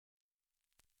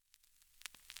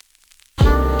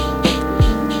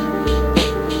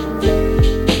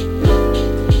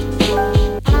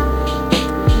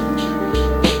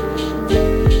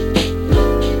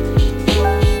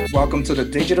welcome to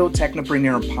the Digital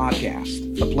Technopreneur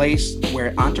Podcast, the place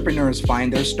where entrepreneurs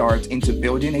find their start into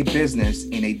building a business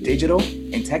in a digital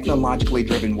and technologically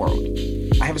driven world.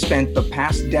 I have spent the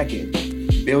past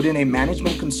decade building a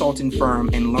management consulting firm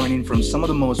and learning from some of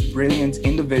the most brilliant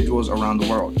individuals around the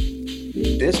world.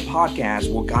 This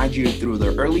podcast will guide you through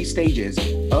the early stages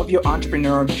of your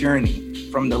entrepreneurial journey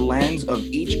from the lens of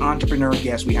each entrepreneur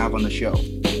guest we have on the show.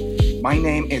 My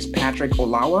name is Patrick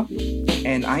Olawa,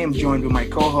 and I am joined with my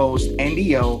co-host,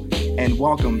 Andy O, and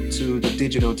welcome to the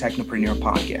Digital Technopreneur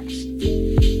Podcast.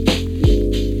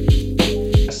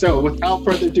 So without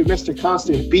further ado, Mr.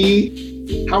 Constant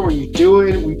B, how are you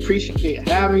doing? We appreciate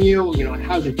having you.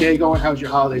 How's your day going? How's your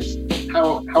holidays?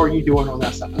 How are you doing on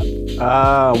that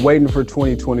side? Waiting for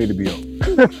 2020 to be over.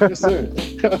 Yes, sir.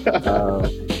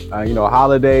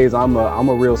 Holidays, I'm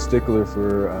a real stickler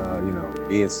for,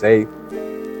 being safe.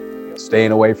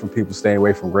 Staying away from people, staying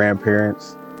away from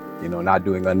grandparents, not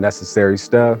doing unnecessary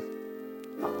stuff,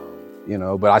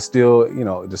 but I still,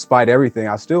 despite everything,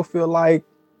 I still feel like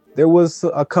there was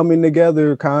a coming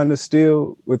together kind of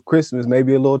still with Christmas,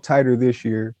 maybe a little tighter this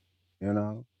year,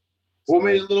 What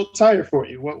made it a little tighter for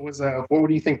you? What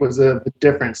do you think was the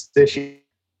difference this year?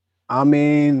 I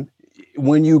mean,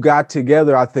 when you got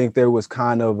together, I think there was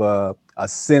kind of a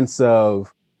sense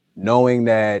of knowing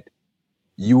that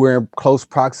you were in close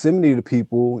proximity to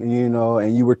people,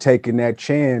 and you were taking that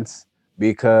chance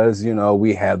because,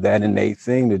 we have that innate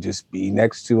thing to just be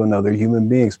next to another human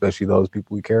being, especially those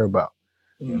people we care about,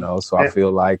 So I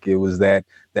feel like it was that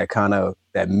kind of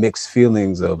that mixed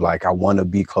feelings of like, I want to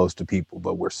be close to people,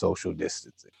 but we're social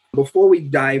distancing. Before we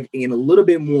dive in a little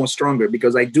bit more stronger,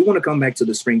 because I do want to come back to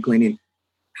the spring cleaning,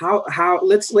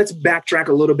 let's backtrack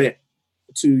a little bit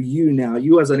to you now,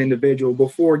 you as an individual,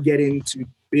 before getting to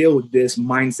build this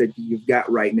mindset that you've got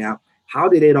right now. How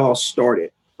did it all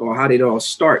start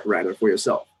for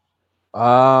yourself?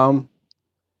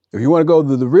 If you want to go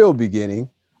to the real beginning,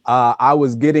 I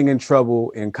was getting in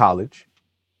trouble in college,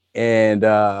 and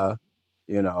I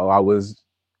was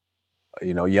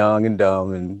young and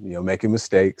dumb and making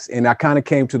mistakes, and I kind of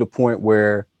came to the point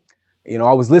where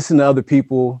I was listening to other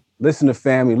people, listening to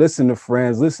family, listening to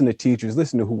friends, listening to teachers,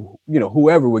 listening to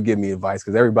whoever would give me advice,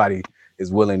 because everybody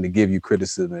is willing to give you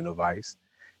criticism and advice,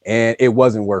 and it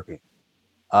wasn't working.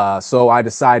 So I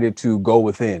decided to go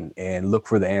within and look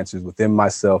for the answers within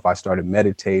myself. I started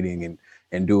meditating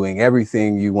and doing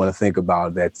everything you want to think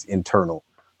about that's internal.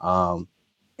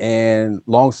 And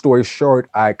long story short,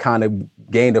 I kind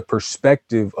of gained a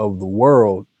perspective of the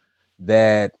world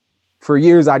that for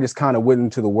years I just kind of went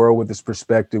into the world with this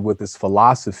perspective, with this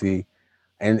philosophy,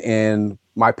 and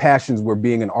my passions were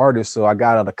being an artist. So I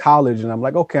got out of college and I'm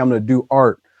like, okay, I'm going to do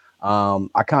art.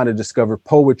 I kind of discovered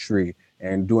poetry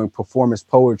and doing performance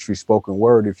poetry, spoken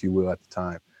word, if you will, at the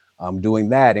time. Doing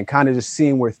that and kind of just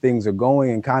seeing where things are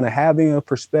going and kind of having a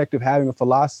perspective, having a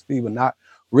philosophy, but not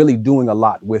really doing a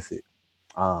lot with it.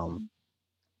 And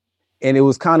it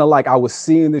was kind of like I was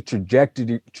seeing the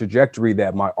trajectory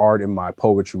that my art and my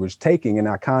poetry was taking. And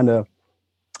I kind of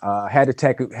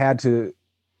had to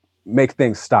make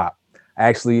things stop. I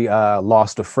actually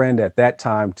lost a friend at that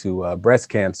time to breast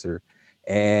cancer.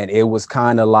 And it was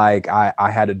kind of like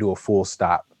I had to do a full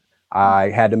stop. I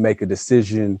had to make a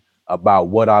decision about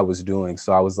what I was doing.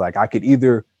 So I was like, I could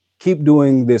either keep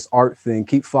doing this art thing,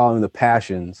 keep following the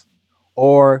passions,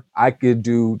 or I could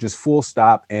do just full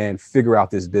stop and figure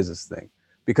out this business thing.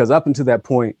 Because up until that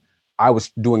point, I was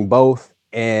doing both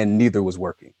and neither was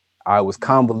working. I was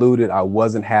convoluted. I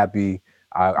wasn't happy.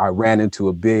 I ran into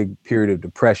a big period of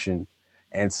depression.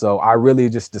 And so I really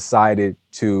just decided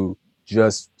to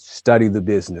just study the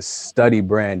business, study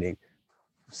branding,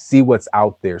 see what's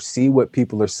out there, see what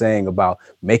people are saying about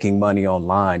making money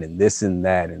online and this and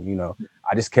that. And,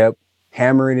 I just kept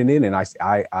hammering it in. And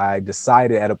I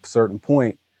decided at a certain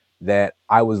point that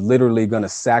I was literally going to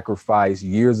sacrifice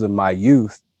years of my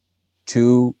youth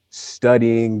to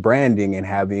studying branding and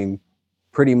having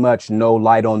pretty much no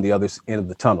light on the other end of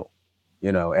the tunnel,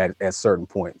 at certain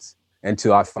points,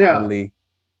 until I finally,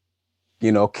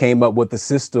 came up with a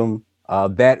system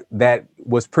that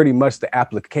was pretty much the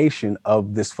application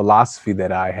of this philosophy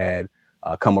that I had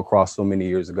come across so many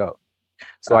years ago.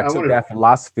 So I took that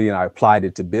philosophy and I applied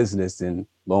it to business, and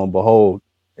lo and behold,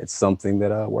 it's something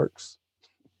that works.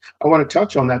 I want to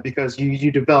touch on that because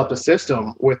you developed a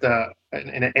system with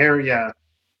in an area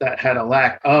that had a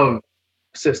lack of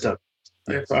system.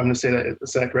 Yes. If I'm going to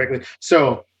say that correctly.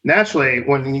 So naturally,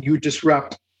 when you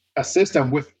disrupt a system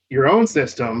with your own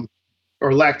system,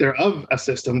 or lack thereof a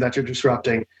system that you're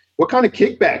disrupting, what kind of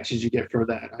kickbacks did you get for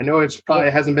that? I know it's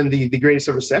probably hasn't been the greatest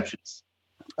of receptions.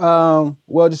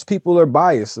 Well, just people are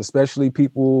biased, especially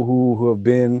people who have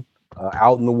been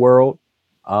out in the world.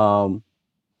 Um,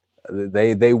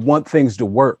 they want things to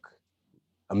work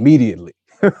immediately.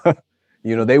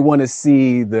 They want to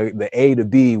see the A to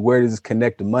B. Where does this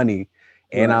connect to money?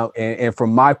 And Right. and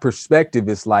from my perspective,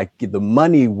 it's like the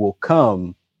money will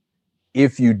come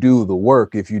if you do the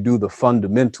work, if you do the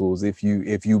fundamentals, if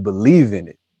you believe in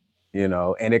it.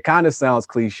 And it kind of sounds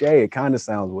cliche, it kind of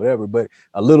sounds whatever, but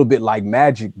a little bit like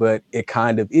magic, but it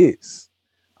kind of is.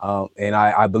 And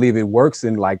I believe it works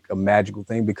in like a magical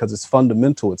thing because it's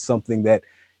fundamental. It's something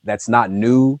that's not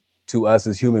new to us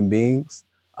as human beings.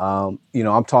 I'm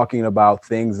talking about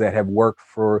things that have worked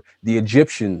for the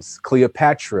Egyptians.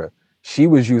 Cleopatra, she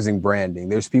was using branding.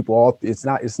 There's people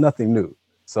it's nothing new.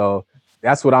 So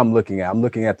that's what I'm looking at. I'm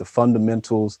looking at the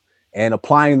fundamentals and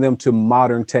applying them to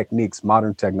modern techniques,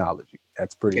 modern technology.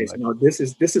 That's pretty Okay, much. so now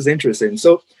this is interesting.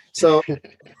 So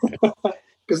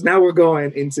because now we're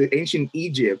going into ancient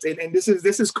Egypt, and this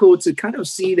is cool to kind of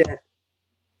see that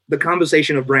the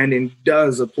conversation of branding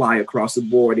does apply across the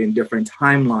board in different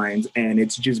timelines, and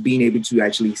it's just being able to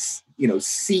actually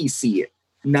see it,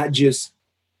 not just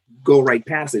go right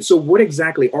past it. So what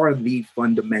exactly are the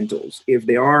fundamentals? If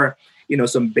there are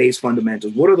some base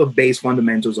fundamentals, what are the base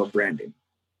fundamentals of branding?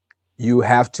 You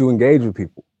have to engage with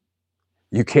people.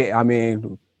 You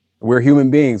can't, we're human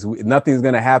beings. Nothing's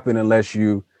going to happen unless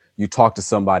you talk to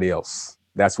somebody else.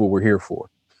 That's what we're here for.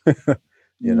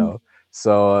 you know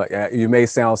so you may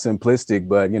sound simplistic,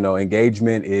 but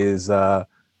engagement is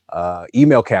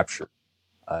email capture.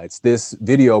 It's this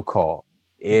video call.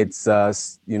 It's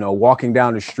walking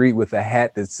down the street with a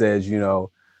hat that says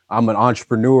I'm an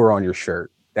entrepreneur on your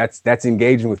shirt. That's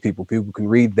engaging with people. People can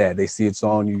read that. They see it's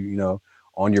on you,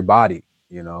 on your body.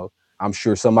 I'm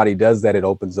sure somebody does that. It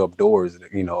opens up doors,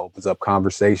 opens up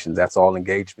conversations. That's all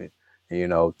engagement.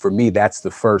 For me, that's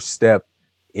the first step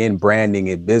in branding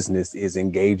in business, is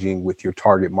engaging with your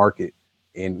target market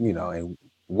in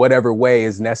whatever way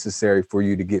is necessary for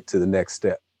you to get to the next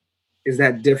step. Is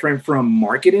that different from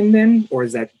marketing then, or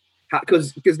is that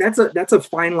because that's a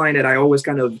fine line that I always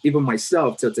kind of, even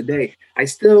myself till today, I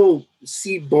still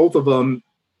see both of them,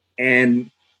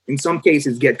 and in some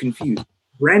cases get confused.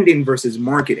 Branding versus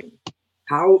marketing.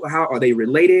 How are they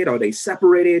related? Are they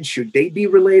separated? Should they be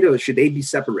related or should they be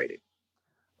separated?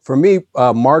 For me,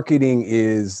 marketing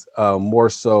is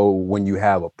more so when you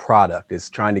have a product. It's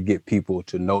trying to get people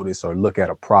to notice or look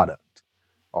at a product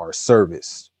or a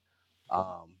service.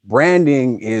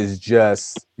 Branding is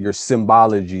just your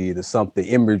symbology, the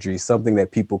imagery, something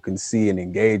that people can see and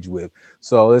engage with.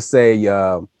 So let's say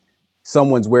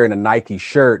someone's wearing a Nike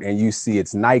shirt and you see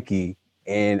it's Nike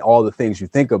and all the things you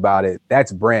think about it,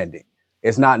 that's branding.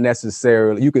 It's not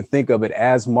necessarily, you could think of it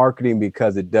as marketing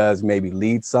because it does maybe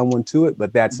lead someone to it,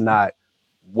 but that's not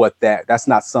that's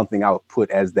not something I would put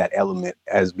as that element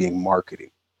as being marketing,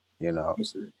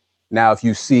 Now, if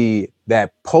you see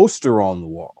that poster on the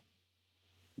wall,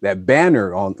 that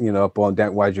banner on, up on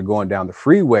that while you're going down the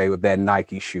freeway with that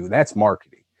Nike shoe, that's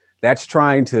marketing. That's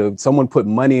someone put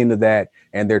money into that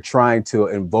and they're trying to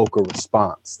invoke a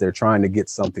response. They're trying to get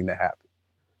something to happen.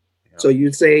 So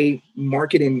you'd say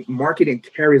marketing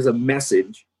carries a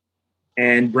message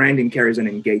and branding carries an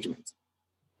engagement.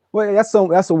 Well,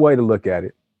 that's a way to look at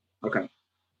it. Okay.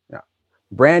 Yeah.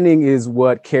 Branding is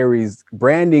what carries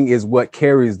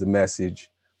the message.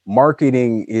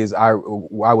 Marketing is, I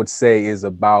would say, is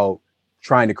about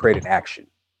trying to create an action.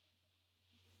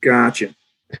 Gotcha.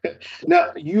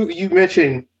 Now, you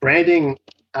mentioned branding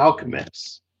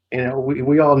alchemists.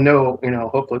 We all know,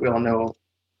 hopefully we all know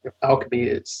what alchemy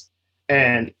is.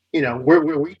 And,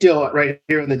 we deal right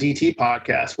here in the DT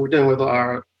podcast, we're dealing with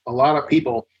a lot of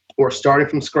people who are starting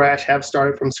from scratch, have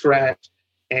started from scratch,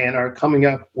 and are coming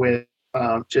up with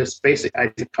just basic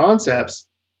concepts,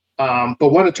 but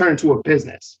want to turn into a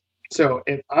business. So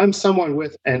if I'm someone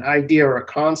with an idea or a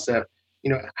concept,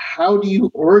 how do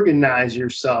you organize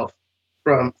yourself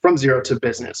from zero to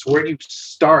business? Where do you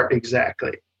start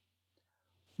exactly?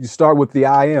 You start with the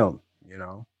I am,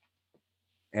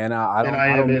 and I don't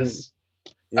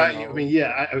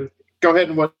go ahead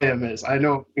and what I am is. I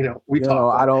know, we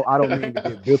talk. I don't mean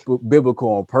to get biblical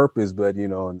on purpose, but in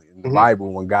the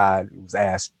Bible, when God was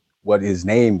asked what his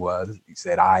name was, he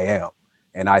said, I am.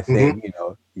 And I think,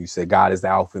 you say God is the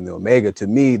Alpha and the Omega. To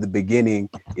me, the beginning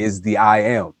is the I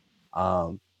am.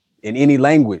 In any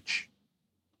language,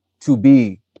 to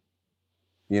be,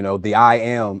 the I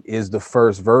am is the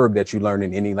first verb that you learn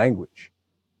in any language.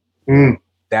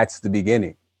 That's the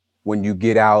beginning. When you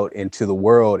get out into the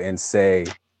world and say,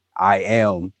 I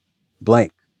am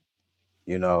blank,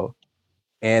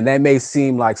 and that may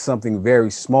seem like something very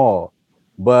small,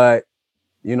 But,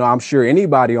 I'm sure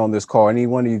anybody on this call, any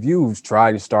one of you who's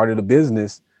tried and started a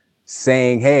business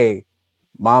saying, hey,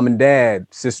 mom and dad,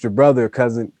 sister, brother,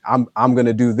 cousin, I'm going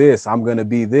to do this. I'm going to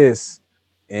be this.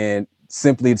 And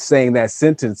simply saying that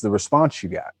sentence, the response you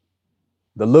got,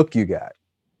 the look you got,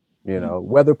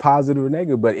 whether positive or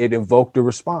negative, but it invoked a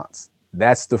response.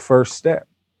 That's the first step.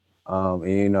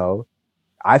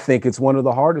 I think it's one of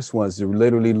the hardest ones to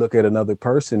literally look at another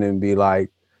person and be like,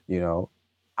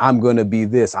 I'm going to be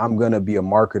this. I'm going to be a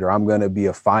marketer. I'm going to be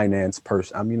a finance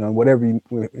person. Whatever, I'm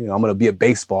going to be a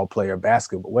baseball player,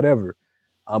 basketball, whatever.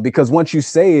 Because once you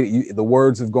say it, the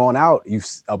words have gone out.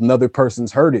 Another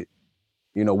person's heard it.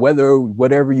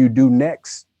 Whatever you do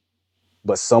next,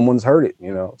 but someone's heard it.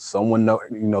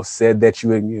 Someone said that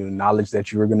you acknowledged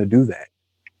that you were going to do that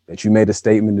you made a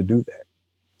statement to do that.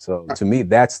 So to me,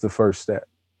 that's the first step.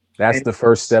 That's the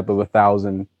first step of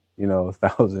 1,000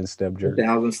 step journey.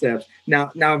 1,000 steps. Now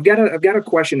I've got a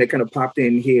question that kind of popped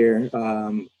in here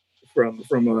from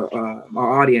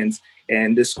our audience,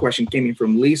 and this question came in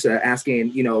from Lisa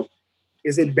asking,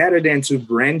 is it better than to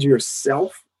brand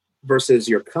yourself versus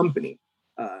your company?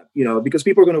 Because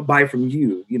people are going to buy from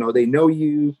you. They know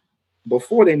you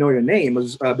before they know your name,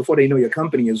 before they know your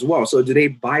company as well. So do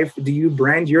you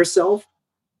brand yourself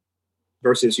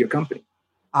versus your company?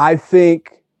 I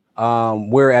think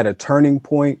we're at a turning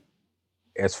point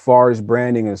as far as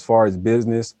branding, as far as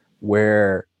business,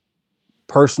 where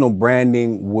personal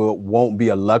branding won't be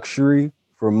a luxury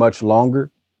for much longer.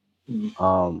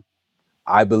 Mm-hmm.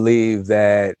 I believe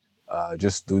that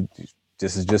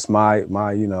this is just my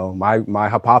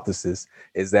hypothesis,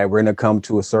 is that we're going to come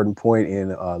to a certain point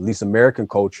in at least American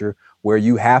culture where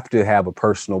you have to have a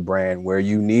personal brand, where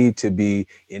you need to be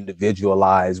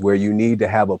individualized, where you need to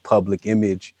have a public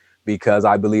image, because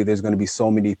I believe there's going to be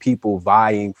so many people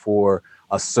vying for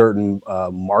a certain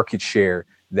market share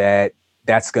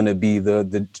that's going to be the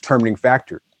determining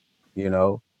factor.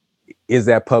 Is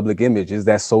that public image? Is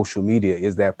that social media?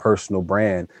 Is that personal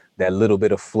brand? That little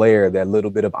bit of flair, that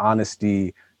little bit of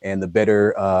honesty, and the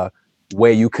better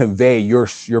way you convey your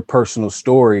personal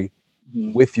story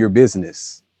with your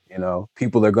business.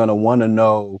 People are going to want to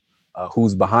know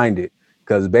who's behind it,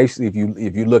 because basically,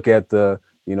 if you look at the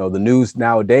news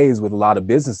nowadays with a lot of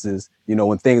businesses,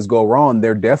 when things go wrong,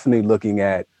 they're definitely looking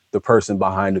at the person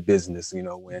behind the business.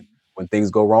 When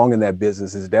things go wrong in that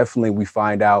business, is definitely we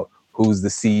find out who's the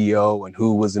CEO and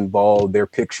who was involved. Their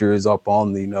picture is up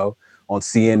on on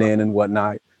CNN and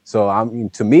whatnot. So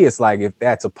to me, it's like, if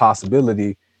that's a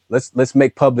possibility, let's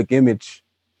make public image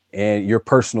and your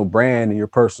personal brand and your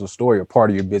personal story a part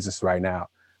of your business right now.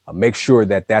 Make sure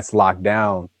that that's locked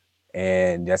down,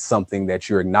 and that's something that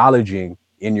you're acknowledging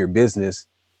in your business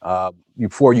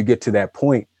before you get to that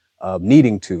point of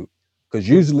needing to. Because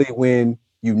usually when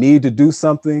you need to do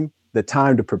something, the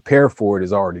time to prepare for it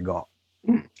is already gone.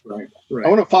 Right. I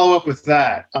want to follow up with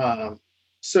that.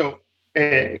 So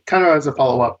kind of as a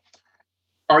follow-up,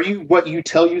 are you what you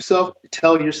tell yourself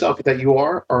that you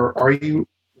are, or are you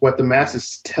what the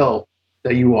masses tell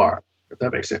that you are, if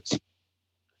that makes sense?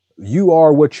 You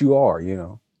are what you are.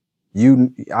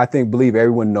 I believe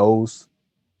everyone knows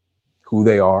who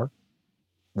they are.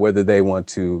 Whether they want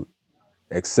to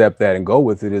accept that and go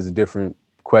with it is a different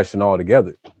question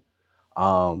altogether.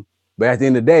 But at the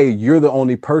end of the day, you're the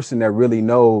only person that really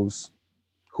knows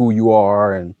who you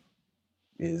are, and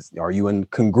are you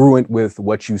congruent with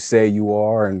what you say you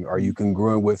are, and are you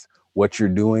congruent with what you're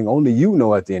doing? Only you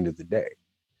know at the end of the day.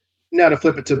 Now, to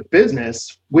flip it to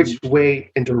business, which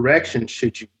way and direction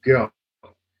should you go?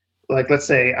 Like, let's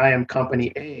say I am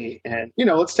company A, and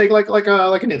let's take like an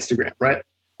Instagram, right?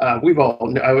 I've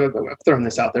thrown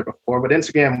this out there before, but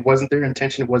Instagram wasn't their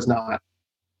intention. It was not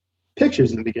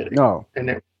pictures in the beginning. No.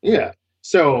 And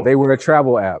so they were a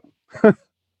travel app.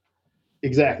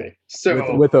 Exactly.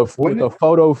 So with a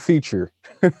photo feature.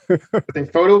 With a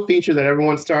photo feature that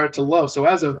everyone started to love. So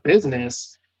as a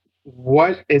business,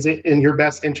 what is it in your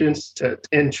best interest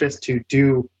to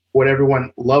do what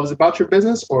everyone loves about your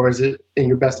business, or is it in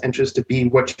your best interest to be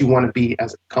what you want to be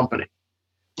as a company?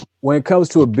 When it comes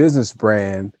to a business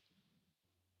brand,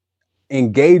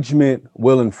 engagement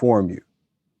will inform you.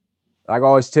 Like I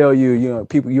always tell you,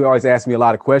 you always ask me a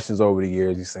lot of questions over the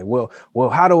years. You say, well,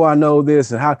 how do I know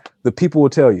this? And how the people will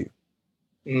tell you.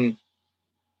 Mm.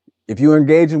 If you're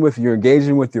engaging with your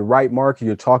right market,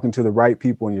 you're talking to the right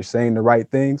people, and you're saying the right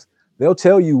things, they'll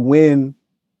tell you when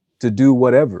to do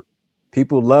whatever.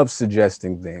 People love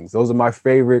suggesting things. Those are my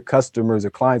favorite customers or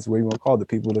clients, where you want to call the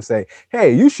people to say,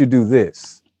 hey, you should do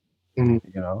this.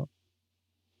 Mm-hmm.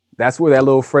 That's where that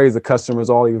little phrase, the customer's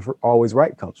always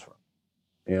right, comes from.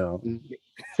 No,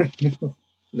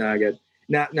 I get.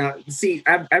 Now, see,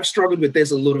 I've struggled with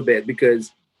this a little bit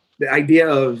because the idea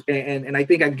of, and I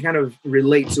think I can kind of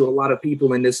relate to a lot of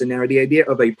people in this scenario, the idea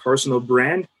of a personal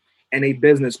brand and a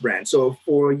business brand. So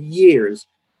for years,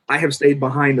 I have stayed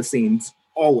behind the scenes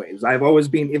always. I've always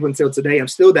been, even until today, I'm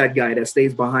still that guy that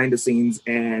stays behind the scenes.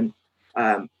 And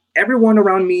everyone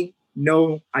around me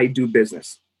know I do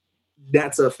business.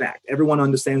 That's a fact. Everyone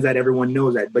understands that. Everyone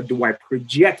knows that. But do I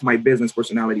project my business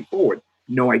personality forward?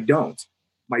 No, I don't.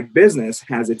 My business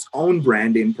has its own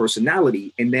brand and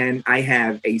personality, and then I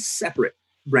have a separate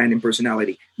brand and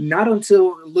personality. Not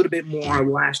until a little bit more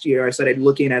last year, I started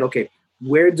looking at, okay,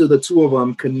 where do the two of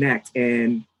them connect,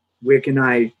 and where can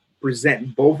I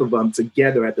present both of them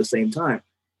together at the same time?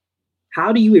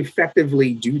 How do you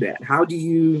effectively do that? How do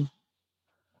you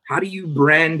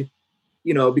brand,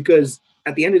 because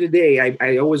at the end of the day,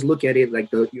 I always look at it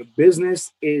like your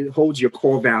business holds your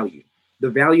core value. The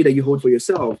value that you hold for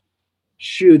yourself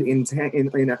should, in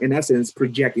essence,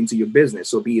 project into your business.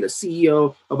 So be it a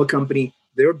CEO of a company,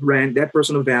 their brand, that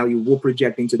personal value will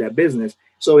project into that business.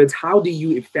 So it's how do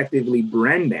you effectively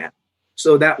brand that?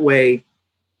 So that way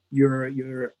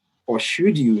or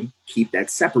should you keep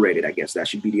that separated? I guess that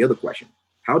should be the other question.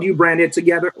 How do you brand it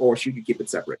together, or should you keep it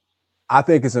separate? I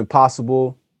think it's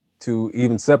impossible to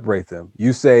even separate them.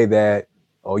 You say that,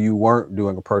 oh, you weren't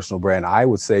doing a personal brand. I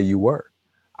would say you were.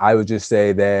 I would just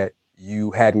say that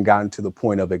you hadn't gotten to the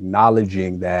point of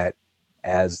acknowledging that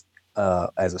as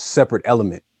a separate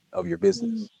element of your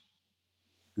business.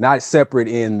 Not separate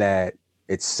in that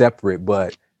it's separate,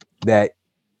 but that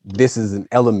this is an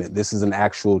element, this is an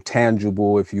actual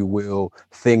tangible, if you will,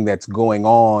 thing that's going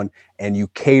on, and you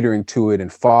catering to it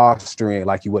and fostering it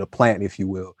like you would a plant, if you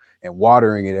will, and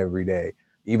watering it every day.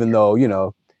 Even though,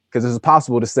 because it's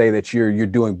possible to say that you're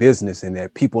doing business and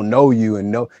that people know you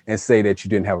and say that you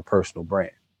didn't have a personal brand.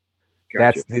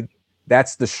 Gotcha.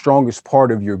 That's the strongest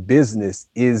part of your business,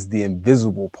 is the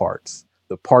invisible parts,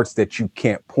 the parts that you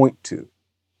can't point to,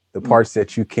 the parts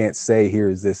that you can't say, here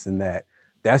is this and that.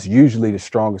 That's usually the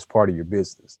strongest part of your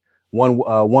business. One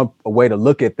way to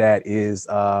look at that is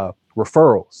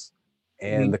referrals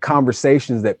and the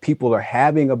conversations that people are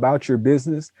having about your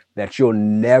business that you'll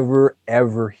never,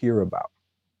 ever hear about.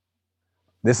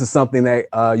 This is something that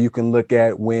you can look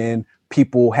at when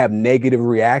people have negative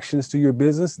reactions to your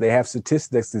business. They have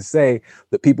statistics to say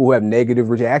the people who have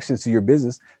negative reactions to your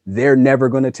business, they're never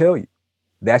going to tell you.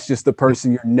 That's just the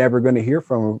person you're never going to hear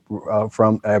from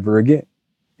ever again.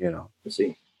 I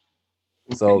see.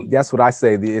 So that's what I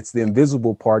say. It's the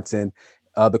invisible parts. And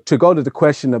to go to the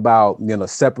question about,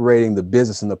 separating the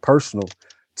business and the personal,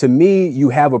 to me, you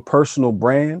have a personal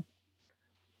brand.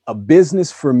 A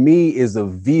business for me is a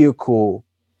vehicle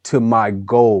to my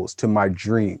goals, to my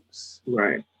dreams.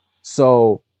 Right.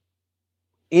 So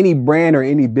any brand or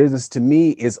any business to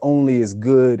me is only as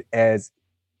good as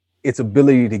its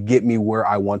ability to get me where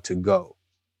I want to go,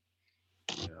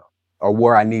 or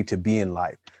where I need to be in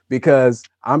life. Because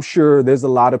I'm sure there's a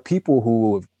lot of people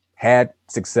who have had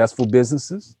successful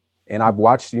businesses. And I've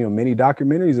watched, many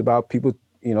documentaries about people,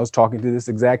 talking to this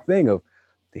exact thing of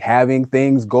having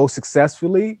things go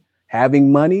successfully,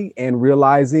 having money, and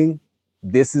realizing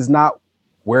this is not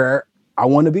where I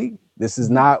want to be. This is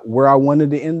not where I wanted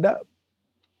to end up.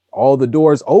 All the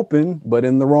doors open, but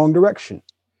in the wrong direction,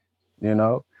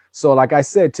 So like I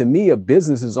said, to me, a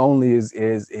business is only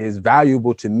is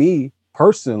valuable to me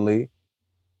personally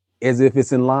as if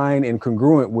it's in line and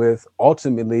congruent with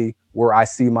ultimately where I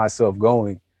see myself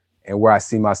going and where I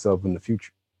see myself in the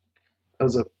future. That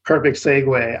was a perfect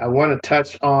segue. I want to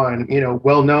touch on,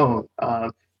 well-known.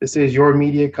 This is your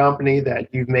media company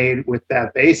that you've made with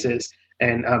that basis.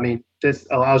 And I mean, this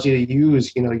allows you to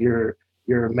use,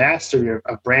 your mastery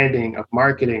of branding, of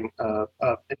marketing, of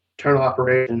internal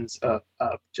operations, of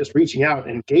just reaching out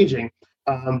and engaging.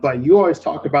 But you always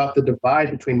talk about the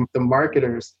divide between the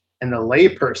marketers and the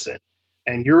layperson.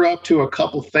 And you're up to a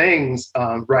couple things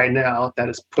right now that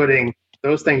is putting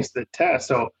those things to the test.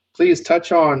 So please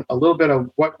touch on a little bit of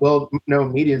what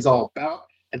well-known media is all about,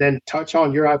 and then touch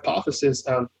on your hypothesis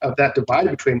of that divide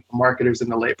between marketers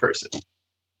and the layperson.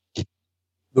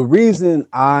 The reason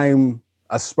I'm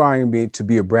aspiring to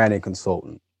be a branding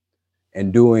consultant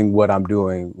and doing what I'm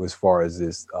doing as far as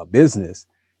this business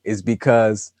is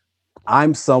because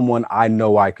I'm someone I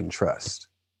know I can trust.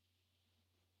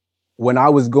 When I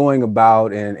was going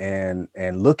about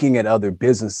and looking at other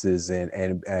businesses and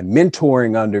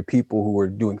mentoring under people who were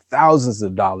doing thousands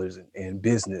of dollars in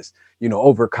business,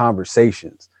 over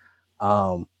conversations,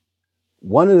 one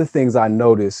of the things I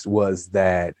noticed was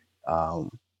that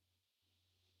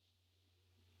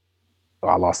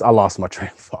I lost my train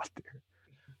of thought there.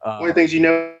 One of the things you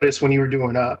noticed when you were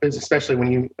doing is especially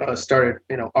when you started,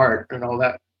 art and all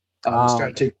that,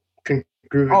 started to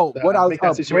congruent, What I was make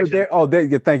that situation.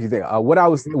 yeah, thank you. There, what I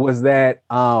was that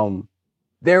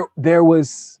there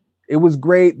was it was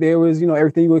great. There was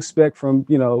everything you expect from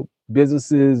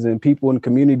businesses and people and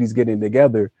communities getting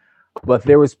together, but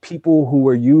there was people who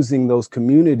were using those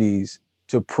communities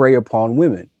to prey upon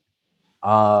women.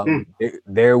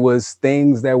 There was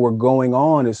things that were going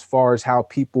on as far as how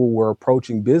people were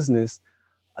approaching business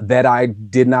that I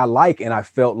did not like, and I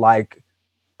felt like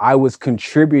I was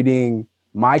contributing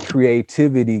my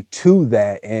creativity to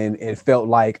that, and it felt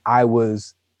like I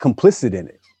was complicit in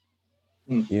it.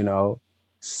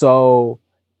 So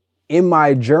in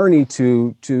my journey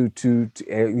to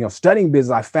studying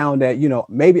business, I found that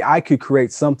maybe I could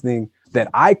create something that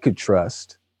I could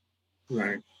trust,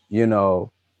 right?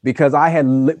 Because I had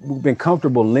been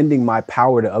comfortable lending my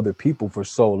power to other people for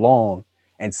so long,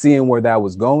 and seeing where that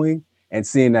was going, and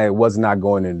seeing that it was not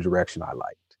going in the direction I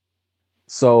liked.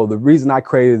 So the reason I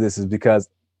created this is because,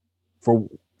 for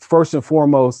first and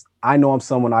foremost, I know I'm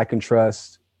someone I can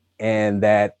trust, and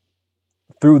that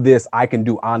through this I can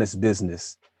do honest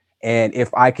business. And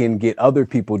if I can get other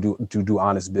people to do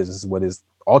honest business, what is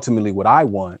ultimately what I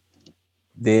want,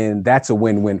 then that's a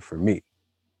win-win for me.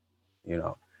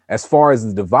 As far as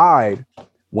the divide,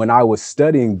 when I was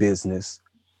studying business,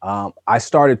 I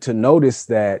started to notice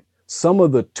that some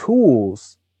of the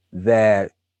tools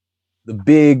that the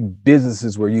big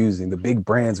businesses were using, the big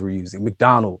brands were using,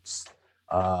 McDonald's,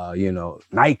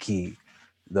 Nike,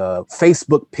 the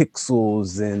Facebook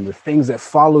pixels, and the things that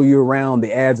follow you around,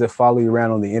 the ads that follow you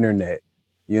around on the internet.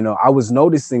 I was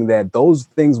noticing that those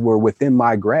things were within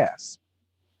my grasp.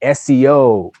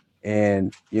 SEO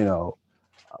and,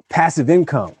 passive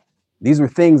income. These were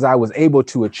things I was able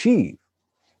to achieve.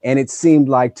 And it seemed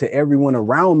like to everyone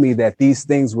around me that these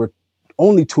things were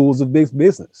only tools of big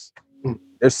business.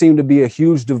 There seemed to be a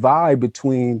huge divide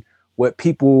between what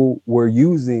people were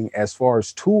using as far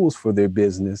as tools for their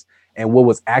business and what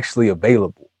was actually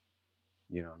available.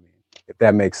 If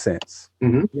that makes sense.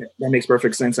 Mm-hmm. Yeah, that makes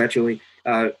perfect sense, actually,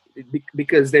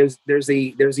 because there's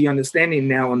the understanding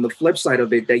now on the flip side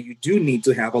of it that you do need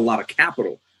to have a lot of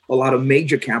capital, a lot of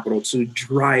major capital to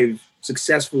drive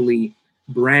successfully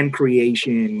brand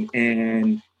creation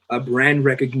and brand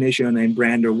recognition and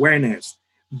brand awareness.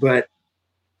 But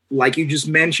like you just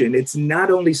mentioned, it's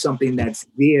not only something that's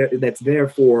there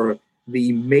for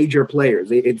the major players.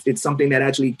 It's something that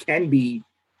actually can be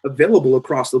available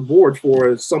across the board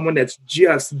for someone that's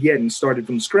just getting started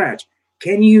from scratch.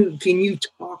 Can you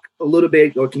talk a little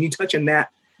bit, or can you touch on that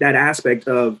aspect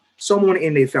of someone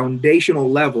in a foundational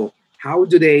level? How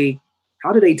do they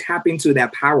tap into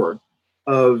that power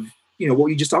of what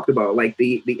you just talked about, like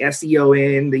the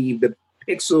SEO and the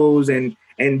pixels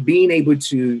and being able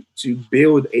to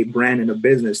build a brand and a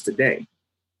business today?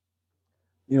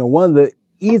 One of the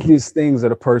easiest things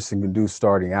that a person can do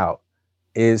starting out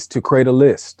is to create a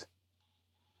list.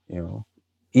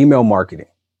 Email marketing.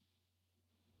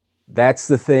 That's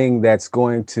the thing that's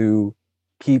going to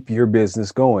keep your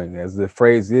business going. As the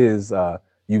phrase is,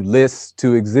 you list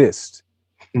to exist.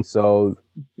 So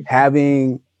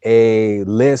having a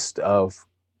list of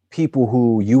people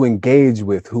who you engage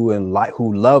with, who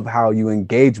love how you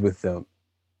engage with them,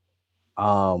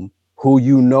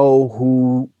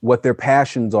 what their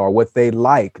passions are, what they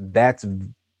like, that's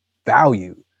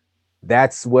value.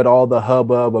 That's what all the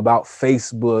hubbub about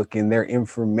Facebook and their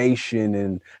information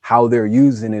and how they're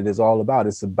using it is all about.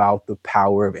 It's about the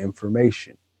power of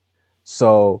information.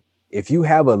 So if you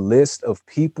have a list of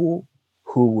people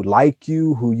who like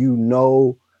you,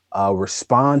 who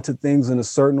respond to things in a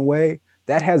certain way,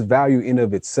 that has value in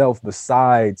of itself,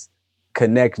 besides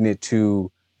connecting it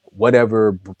to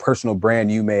whatever personal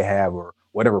brand you may have or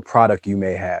whatever product you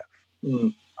may have.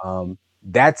 You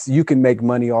can make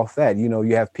money off that.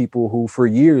 You have people who for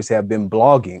years have been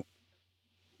blogging.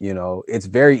 It's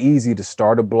very easy to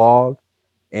start a blog.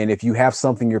 And if you have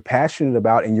something you're passionate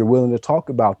about and you're willing to talk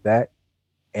about that,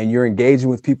 and you're engaging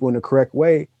with people in the correct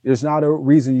way, there's not a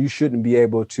reason you shouldn't be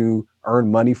able to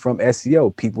earn money from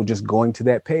SEO, people just going to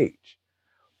that page.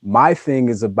 My thing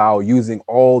is about using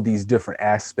all these different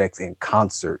aspects in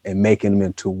concert and making them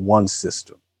into one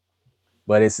system.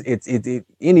 But it's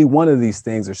any one of these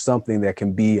things are something that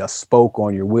can be a spoke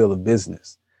on your wheel of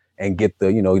business and get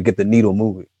the needle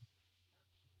moving.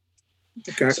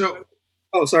 Okay. So,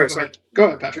 sorry. Go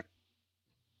ahead, Patrick.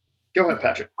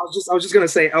 I was just gonna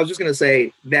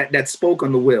say that spoke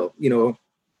on the wheel.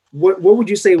 What would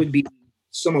you say would be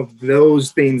some of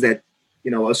those things that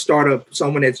a startup,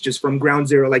 someone that's just from ground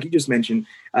zero, like you just mentioned,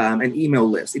 an email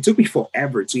list. It took me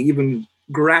forever to even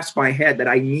grasp my head that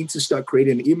I need to start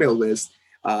creating an email list.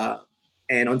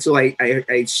 And until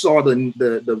I saw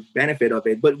the benefit of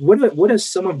it. But what are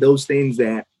some of those things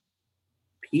that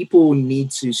people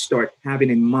need to start having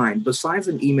in mind besides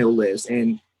an email list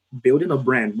and building a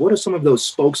brand? What are some of those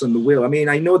spokes on the wheel? I mean,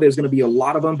 I know there's going to be a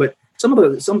lot of them, but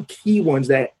some key ones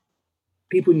that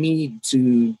people need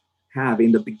to have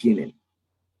in the beginning.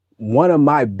 One of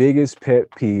my biggest pet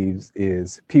peeves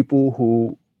is people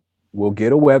who will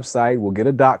get a website, will get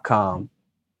a .com,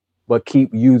 but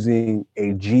keep using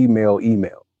a Gmail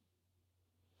email.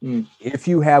 If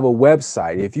you have a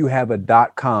website, if you have a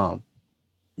 .com,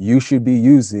 you should be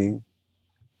using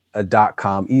a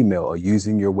 .com email or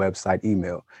using your website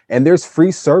email. And there's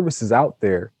free services out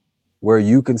there where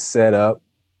you can set up,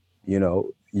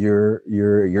 your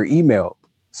email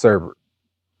server.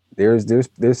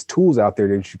 There's tools out there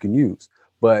that you can use,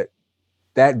 but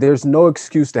that there's no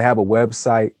excuse to have a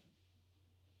website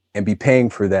and be paying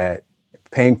for that,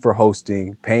 paying for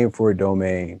hosting, paying for a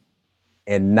domain,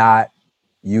 and not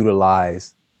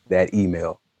utilize that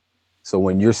email. So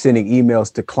when you're sending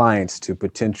emails to clients, to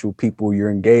potential people you're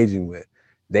engaging with,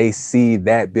 they see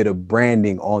that bit of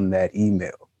branding on that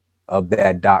email of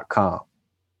that .com,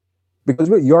 because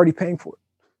you're already paying for it.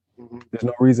 There's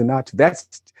no reason not to.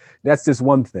 That's just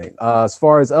one thing. As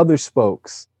far as other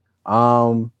spokes,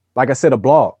 like I said, a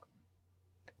blog.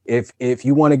 If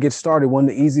you want to get started, one of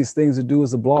the easiest things to do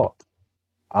is a blog,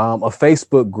 a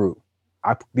Facebook group.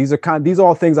 These are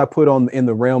all things I put on in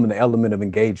the realm and the element of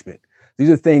engagement. These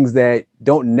are things that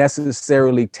don't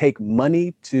necessarily take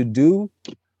money to do,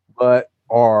 but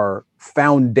are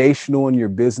foundational in your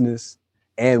business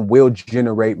and will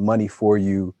generate money for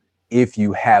you if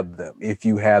you have them, if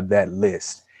you have that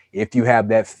list, if you have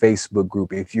that Facebook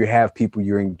group, if you have people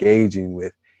you're engaging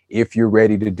with, if you're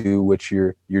ready to do what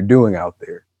you're doing out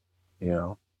there,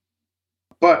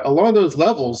 But along those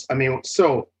levels, I mean,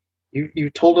 so you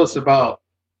told us about,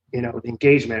 the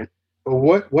engagement, but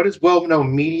what is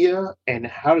well-known media, and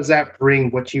how does that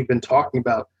bring what you've been talking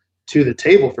about to the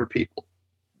table for people?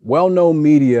 Well-known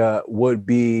media would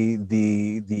be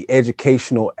the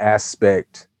educational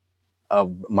aspect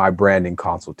of my branding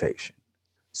consultation.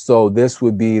 So this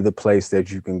would be the place that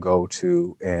you can go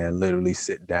to and literally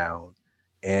sit down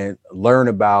and learn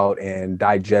about and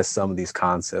digest some of these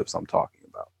concepts I'm talking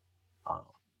about.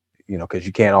 Because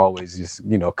you can't always just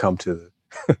come to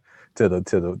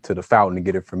the fountain and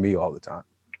get it from me all the time.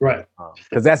 Right.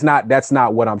 Because that's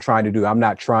not what I'm trying to do. I'm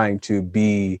not trying to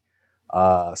be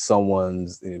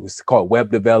it was called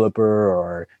web developer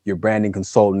or your branding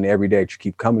consultant every day that you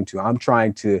keep coming to. I'm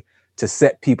trying to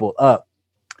set people up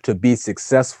to be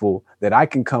successful, that I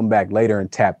can come back later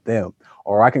and tap them,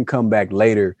 or I can come back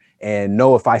later and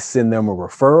know if I send them a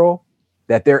referral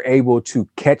that they're able to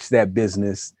catch that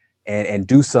business and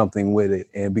do something with it.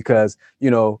 And because,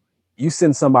 you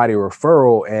send somebody a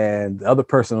referral and the other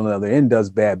person on the other end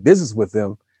does bad business with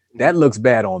them, that looks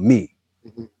bad on me.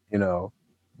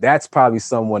 That's probably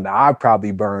someone that I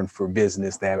probably burned for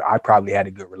business that I probably had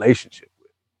a good relationship with.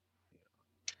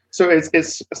 So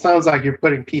it sounds like you're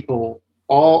putting people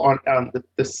all on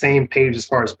the same page as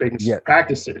far as business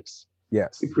practices.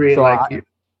 Yes. To create so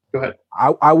go ahead.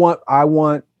 I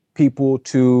want people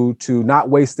to not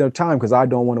waste their time, because I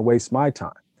don't want to waste my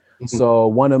time. So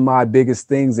one of my biggest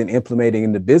things in implementing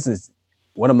in the business,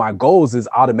 one of my goals is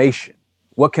automation.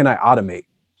 What can I automate?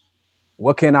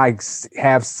 What can I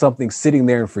have something sitting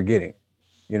there and forgetting?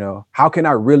 How can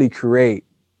I really create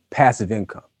passive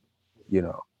income?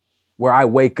 Where I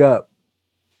wake up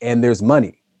and there's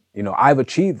money. I've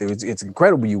achieved it. It's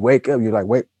incredible. You wake up, you're like,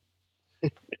 wait.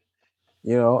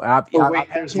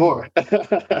 There's more. I've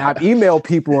emailed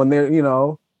people and they're,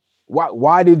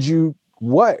 why did you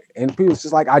what? And people, it's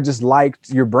just like, I just liked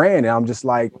your brand. And I'm just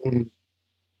like,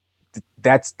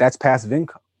 that's passive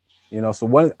income.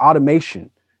 So automation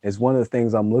is one of the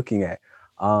things I'm looking at.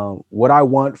 What I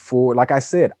want for, like I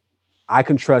said, I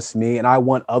can trust me, and I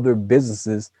want other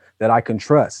businesses that I can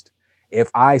trust.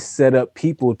 If I set up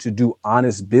people to do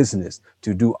honest business,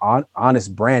 to do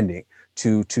honest branding,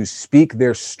 to speak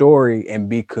their story and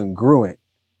be congruent,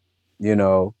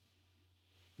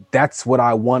 that's what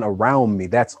I want around me.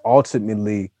 That's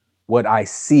ultimately what I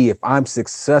see. If I'm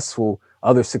successful,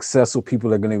 other successful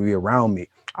people are going to be around me.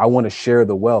 I want to share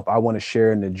the wealth. I want to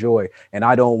share in the joy. And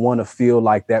I don't want to feel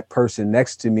like that person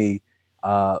next to me,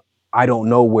 I don't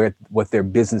know what their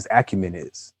business acumen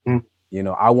is.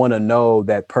 I want to know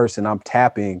that person I'm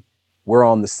tapping, we're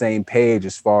on the same page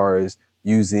as far as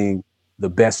using the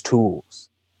best tools.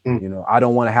 I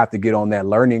don't want to have to get on that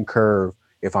learning curve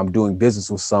if I'm doing business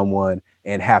with someone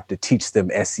and have to teach them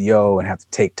SEO and have to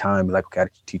take time, like, okay, I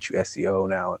got to teach you SEO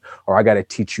now, or I got to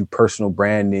teach you personal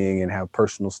branding and have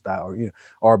personal style, or,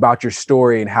 or about your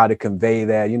story and how to convey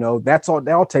that, that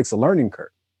all takes a learning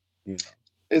curve.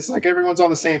 It's like everyone's on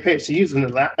the same page. To use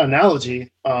an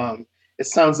analogy, it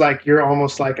sounds like you're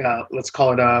almost like let's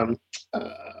call it I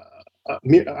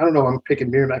don't know, I'm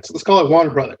picking Miramax. Let's call it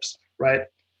Warner Brothers, right?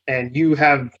 And you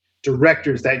have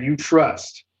directors that you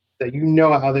trust, that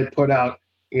how they put out,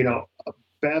 the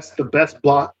best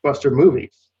blockbuster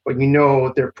movies, but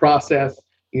their process,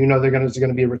 there's going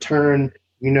to be a return,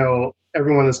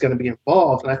 everyone is going to be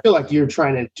involved. And I feel like you're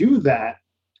trying to do that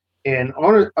and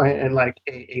like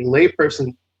a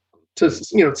layperson to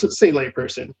say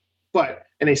layperson, but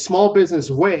in a small business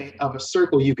way of a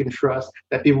circle you can trust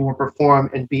that people will perform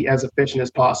and be as efficient as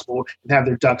possible and have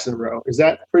their ducks in a row. Is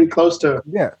that pretty close to?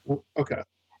 Yeah. Okay.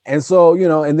 And so,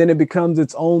 and then it becomes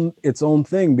its own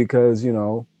thing because,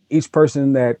 each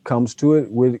person that comes to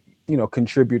it would,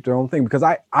 contribute their own thing, because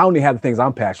I only have the things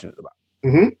I'm passionate about.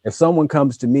 Mm-hmm. If someone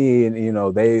comes to me and,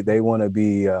 they want to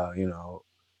be, a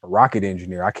rocket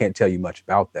engineer, I can't tell you much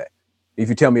about that. If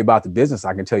you tell me about the business,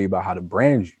 I can tell you about how to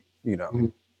brand you, Mm-hmm.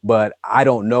 But I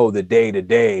don't know the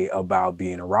day-to-day about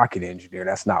being a rocket engineer.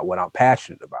 That's not what I'm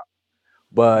passionate about.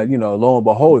 But, lo and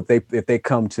behold, if they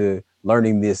come to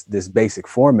learning this basic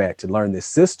format, to learn this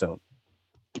system,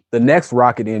 the next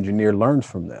rocket engineer learns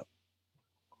from them.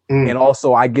 And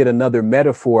also I get another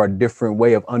metaphor, a different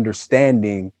way of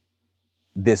understanding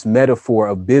this metaphor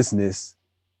of business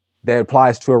that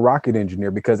applies to a rocket engineer,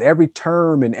 because every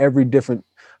term and every different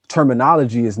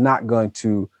terminology is not going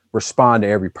to respond to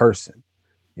every person.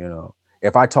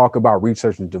 If I talk about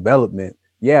research and development,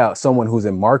 someone who's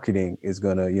in marketing is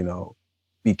going to,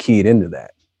 be keyed into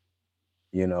that,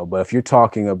 but if you're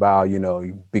talking about,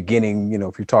 beginning,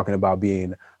 if you're talking about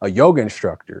being a yoga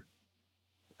instructor,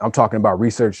 I'm talking about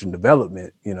research and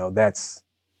development, that's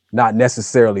not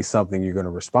necessarily something you're going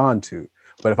to respond to.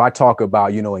 But if I talk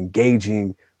about,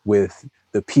 engaging with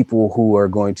the people who are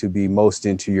going to be most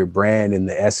into your brand and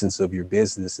the essence of your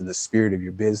business and the spirit of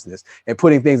your business, and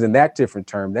putting things in that different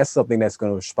term, that's something that's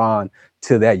going to respond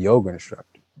to that yoga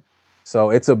instructor.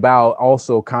 So it's about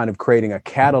also kind of creating a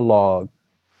catalog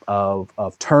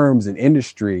of terms and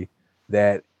industry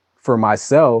that for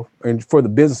myself and for the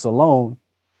business alone,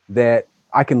 that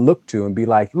I can look to and be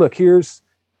like, look, here's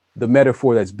the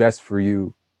metaphor that's best for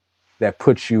you, that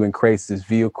puts you and creates this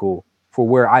vehicle for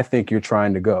where I think you're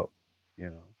trying to go,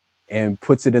 and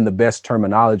puts it in the best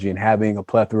terminology, and having a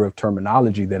plethora of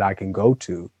terminology that I can go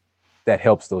to that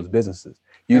helps those businesses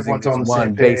using this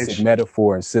one basic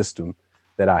metaphor and system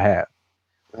that I have.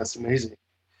 That's amazing.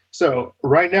 So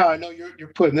right now, I know you're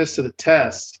putting this to the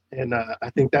test, and I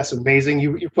think that's amazing.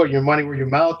 You put your money where your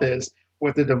mouth is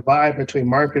with the divide between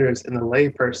marketers and the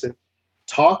layperson.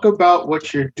 Talk about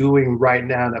what you're doing right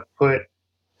now to put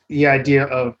the idea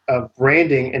of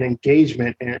branding and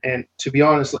engagement, and to be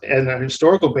honest, on a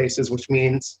historical basis, which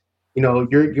means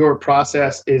your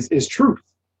process is truth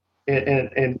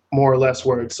and more or less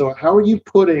words. So how are you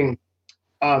putting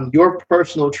your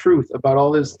personal truth about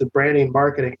all the branding,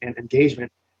 marketing, and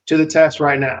engagement to the test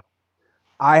right now?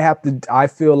 I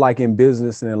feel like in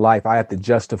business and in life, I have to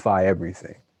justify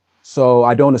everything. So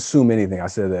I don't assume anything. I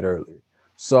said that earlier.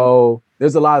 So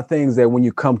there's a lot of things that when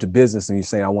you come to business and you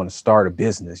say, I want to start a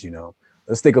business,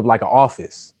 let's think of like an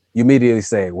office. You immediately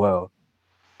say, well,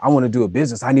 I want to do a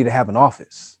business. I need to have an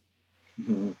office.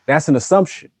 Mm-hmm. That's an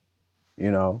assumption.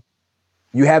 You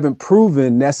haven't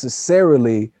proven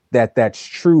necessarily that that's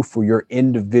true for your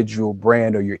individual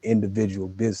brand or your individual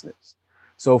business.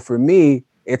 So for me,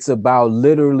 it's about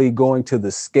literally going to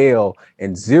the scale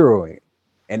and zeroing,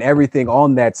 and everything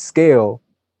on that scale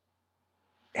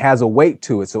has a weight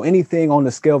to it. So anything on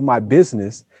the scale of my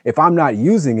business, if I'm not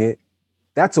using it,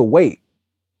 that's a weight.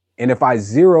 And if I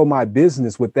zero my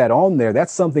business with that on there,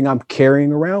 that's something I'm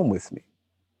carrying around with me.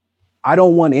 I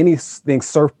don't want anything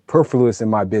superfluous in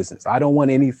my business. I don't want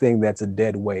anything that's a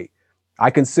dead weight. I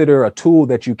consider a tool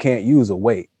that you can't use a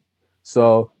weight.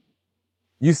 So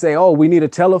you say, oh, we need a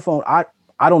telephone. I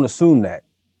don't assume that,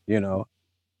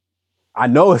 I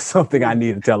know it's something I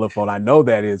need a telephone. I know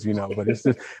that is,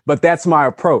 but that's my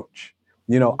approach.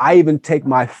 I even take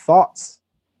my thoughts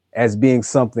as being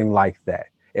something like that.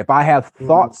 If I have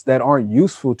thoughts that aren't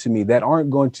useful to me, that aren't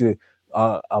going to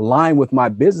align with my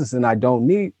business, and I don't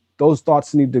need, those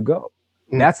thoughts need to go.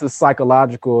 That's a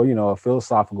psychological, a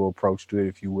philosophical approach to it,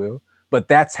 if you will. But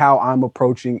that's how I'm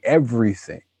approaching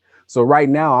everything. So right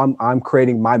now I'm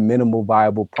creating my minimal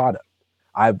viable product.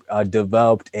 I've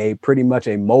developed pretty much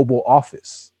a mobile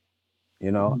office.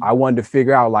 I wanted to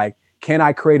figure out, like, can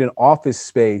I create an office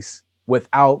space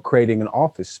without creating an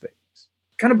office space?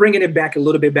 Kind of bringing it back a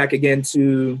little bit back again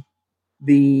to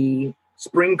the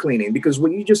spring cleaning, because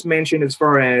what you just mentioned as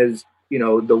far as,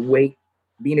 the weight,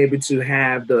 being able to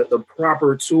have the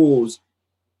proper tools.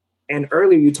 And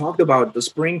earlier you talked about the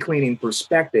spring cleaning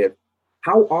perspective.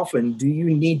 How often do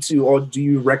you need to, or do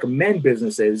you recommend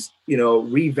businesses,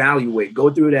 reevaluate,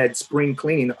 go through that spring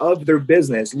cleaning of their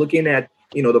business, looking at,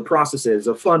 the processes,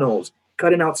 the funnels,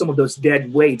 cutting out some of those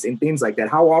dead weights and things like that?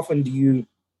 How often do you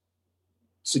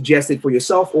suggest it for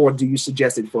yourself, or do you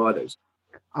suggest it for others?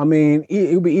 I mean,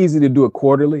 it would be easy to do it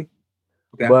quarterly,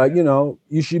 Okay. but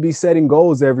you should be setting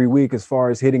goals every week as far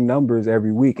as hitting numbers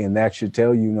every week. And that should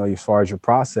tell you, as far as your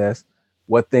process,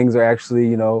 what things are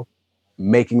actually,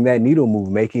 making that needle move,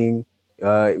 making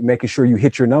sure you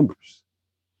hit your numbers,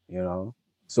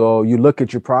 So you look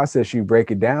at your process, you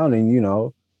break it down,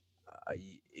 and,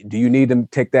 do you need to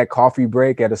take that coffee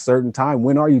break at a certain time?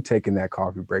 When are you taking that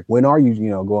coffee break? When are you,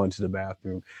 going to the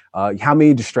bathroom? How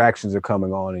many distractions are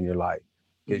coming on in your life?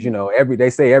 Because, they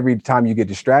say every time you get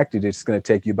distracted, it's going to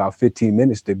take you about 15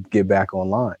 minutes to get back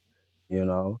online,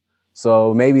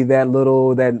 So maybe that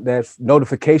little, that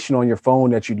notification on your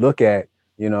phone that you look at,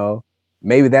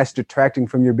 maybe that's detracting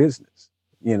from your business.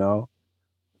 I'm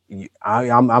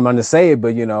going to say it,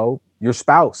 but, your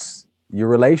spouse, your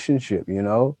relationship,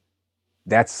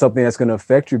 that's something that's going to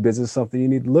affect your business, something you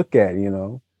need to look at,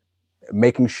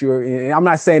 making sure, and I'm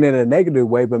not saying it in a negative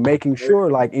way, but making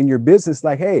sure, like, in your business,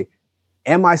 like, hey,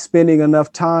 am I spending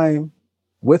enough time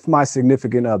with my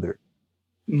significant other?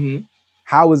 Mm-hmm.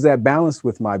 How is that balanced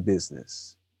with my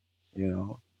business?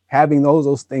 Having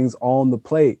those things on the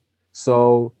plate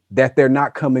so that they're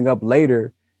not coming up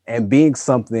later and being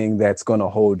something that's going to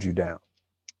hold you down.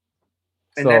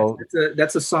 And so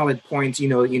that's a solid point,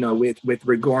 with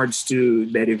regards to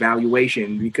that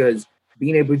evaluation, because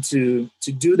being able to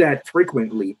do that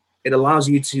frequently, it allows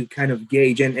you to kind of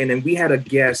gauge. And then we had a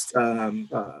guest,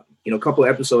 a couple of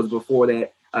episodes before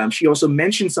that. She also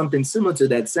mentioned something similar to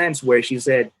that sense, where she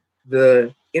said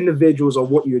the individuals or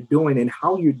what you're doing and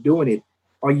how you're doing it.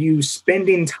 Are you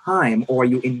spending time, or are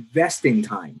you investing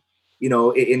time?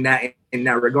 In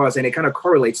that regards, and it kind of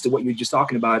correlates to what you're just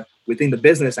talking about within the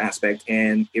business aspect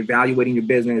and evaluating your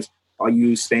business. Are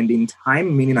you spending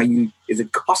time? Meaning, is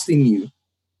it costing you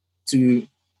to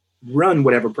run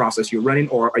whatever process you're running,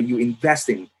 or are you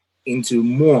investing into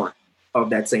more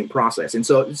of that same process? And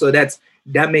so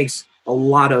that makes a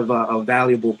lot of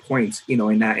valuable points, in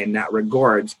that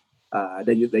regards,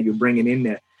 that you're bringing in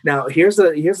there. Now, here's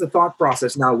the thought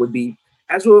process. Now would be,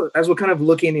 as we're kind of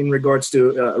looking in regards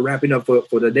to wrapping up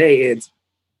for the day, it's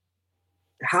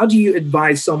how do you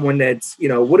advise someone that's,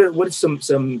 what are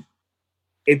some,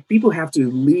 if people have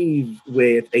to leave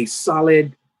with a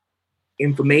solid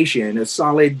information, a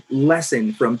solid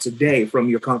lesson from today, from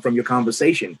your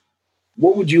conversation,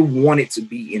 what would you want it to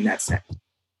be in that sense?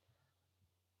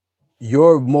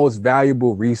 Your most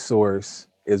valuable resource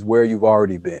is where you've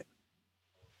already been.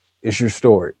 It's your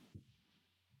story.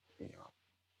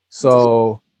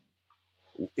 So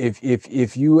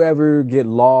if you ever get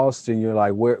lost and you're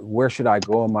like, where should I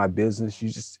go in my business? You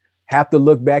just have to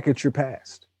look back at your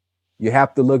past. You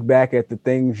have to look back at the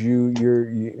things you're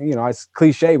it's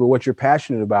cliche, but what you're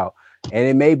passionate about. And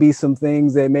it may be some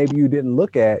things that maybe you didn't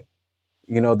look at,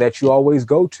 that you always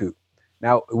go to.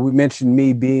 Now, we mentioned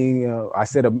me being, I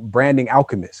said, a branding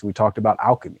alchemist. We talked about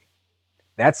alchemy.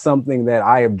 That's something that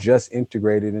I have just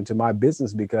integrated into my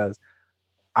business, because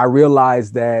I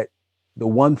realized that the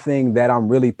one thing that I'm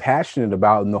really passionate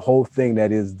about, and the whole thing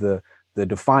that is the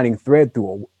defining thread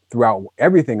throughout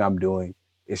everything I'm doing,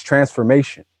 is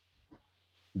transformation.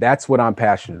 That's what I'm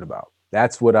passionate about.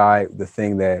 That's the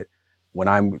thing that when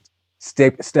I'm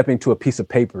stepping to a piece of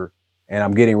paper and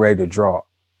I'm getting ready to draw,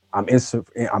 I'm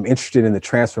interested in the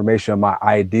transformation of my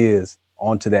ideas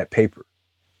onto that paper.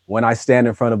 When I stand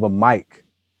in front of a mic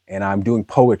and I'm doing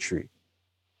poetry,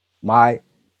 my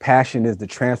passion is the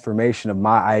transformation of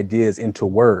my ideas into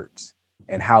words,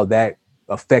 and how that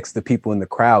affects the people in the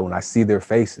crowd when I see their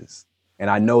faces. And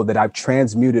I know that I've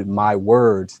transmuted my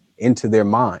words into their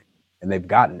mind and they've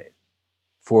gotten it.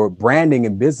 For branding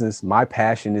and business, my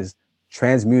passion is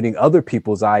transmuting other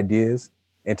people's ideas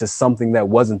into something that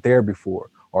wasn't there before,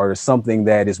 or something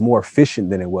that is more efficient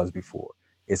than it was before.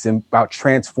 It's about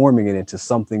transforming it into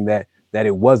something that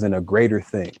it wasn't, a greater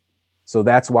thing. So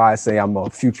that's why I say I'm a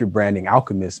future branding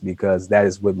alchemist, because that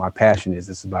is what my passion is.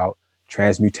 It's about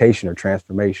transmutation or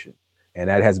transformation. And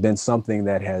that has been something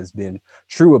that has been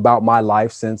true about my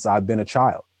life since I've been a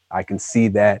child. I can see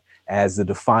that as the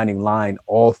defining line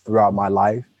all throughout my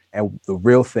life, and the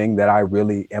real thing that I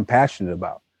really am passionate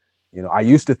about. You know, I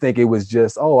used to think it was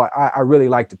just, oh, I really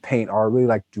like to paint, or I really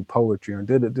like to do poetry, or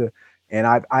and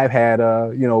I've had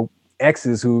you know,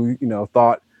 exes who, you know,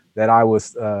 thought that I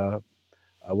was on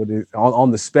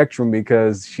the spectrum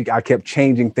because I kept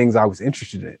changing things I was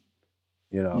interested in,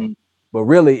 you know. Mm. But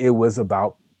really, it was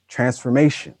about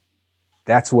transformation.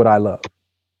 That's what I love.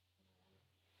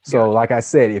 So, Gotcha. like I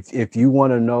said, if you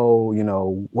want to know, you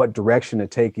know, what direction to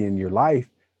take in your life,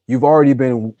 you've already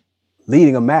been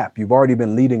leading a map. You've already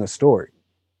been leading a story.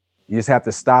 You just have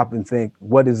to stop and think,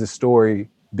 what is the story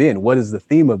been? What is the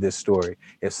theme of this story?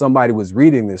 If somebody was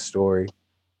reading this story,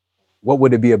 what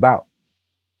would it be about?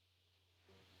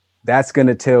 That's going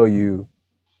to tell you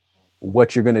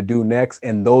what you're going to do next.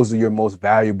 And those are your most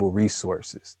valuable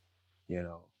resources. You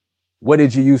know, what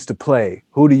did you used to play?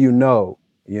 Who do you know?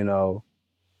 You know,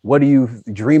 what do you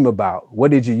dream about? What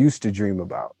did you used to dream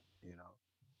about? You know,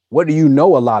 what do you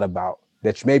know a lot about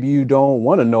that maybe you don't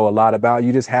want to know a lot about?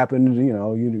 You just happen to, you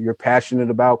know, you're passionate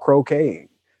about crocheting,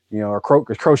 you know, or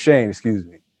crocheting, excuse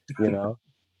me. You know,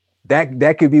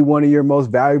 that could be one of your most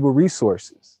valuable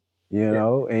resources, you Yeah.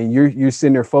 know. And you're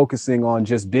sitting there focusing on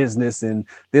just business and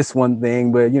this one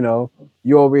thing, but you know,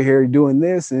 you're over here doing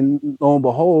this, and lo and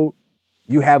behold,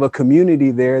 you have a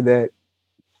community there that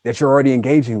you're already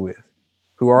engaging with,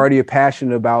 who are already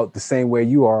passionate about the same way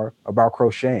you are about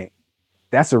crocheting.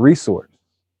 That's a resource.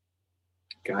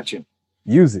 Gotcha.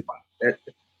 Use it.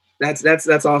 That,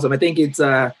 that's awesome. I think it's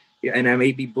yeah, and I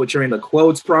may be butchering the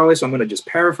quotes probably, so I'm gonna just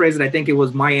paraphrase it. I think it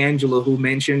was Maya Angelou who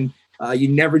mentioned, "You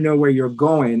never know where you're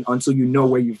going until you know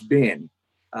where you've been."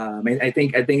 And I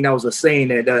think that was a saying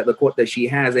that the quote that she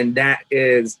has, and that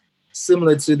is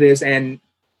similar to this. And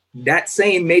that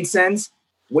saying made sense.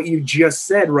 What you just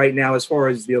said right now, as far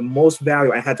as the most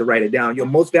value, I had to write it down. Your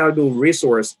most valuable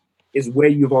resource is where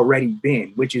you've already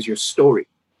been, which is your story,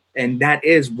 and that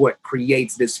is what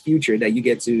creates this future that you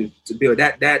get to build.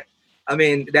 I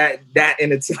mean, that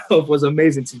in itself was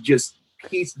amazing to just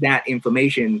piece that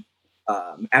information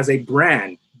as a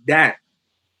brand. That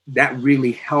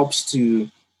really helps to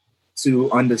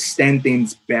understand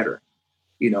things better.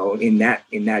 You know, in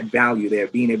that value there,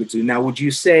 being able to. Now, would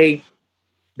you say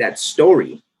that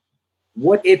story?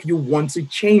 What if you want to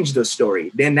change the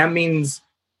story? Then that means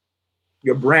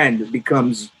your brand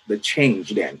becomes the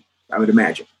change. Then I would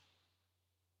imagine.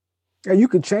 And you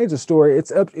can change the story.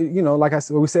 It's up, you know, like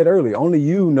we said earlier, only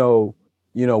you know,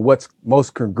 what's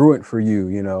most congruent for you.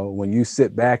 You know, when you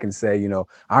sit back and say, you know,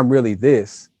 I'm really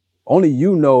this, only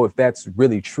you know if that's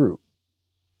really true,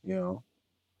 you know.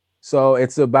 So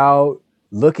it's about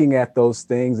looking at those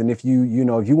things. And if you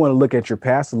know, if you want to look at your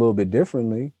past a little bit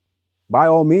differently, by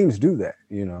all means do that,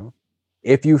 you know.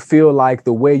 If you feel like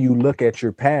the way you look at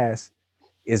your past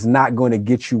is not going to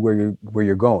get you where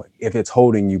you're going, if it's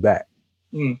holding you back,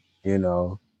 Mm. you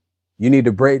know, you need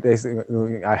to break this.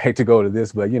 I hate to go to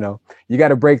this, but you know, you got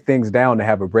to break things down to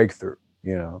have a breakthrough,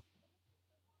 you know.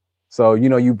 So, you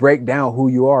know, you break down who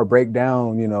you are, break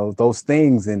down, you know, those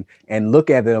things, and look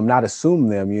at them, not assume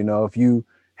them. You know, if you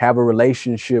have a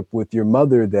relationship with your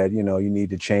mother that, you know, you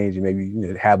need to change and maybe, you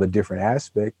know, have a different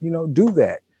aspect, you know, do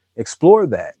that, explore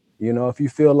that. You know, if you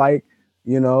feel like,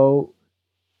 you know,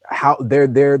 how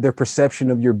their perception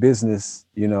of your business,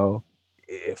 you know,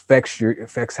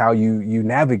 affects how you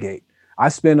navigate.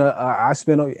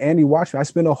 Andy watched me. I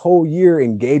spent a whole year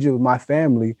engaging with my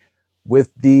family with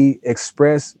the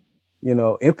express, you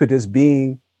know, impetus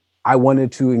being I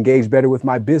wanted to engage better with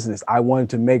my business. I wanted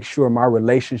to make sure my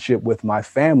relationship with my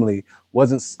family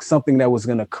wasn't something that was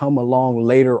going to come along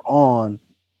later on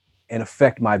and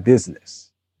affect my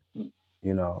business,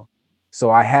 you know. So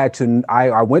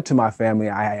I went to my family.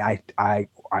 I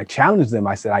challenged them.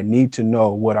 I said, I need to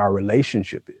know what our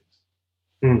relationship is.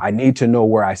 Mm. I need to know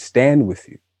where I stand with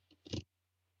you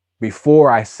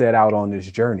before I set out on this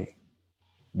journey,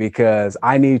 because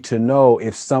I need to know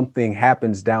if something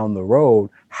happens down the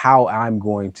road, how I'm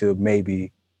going to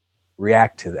maybe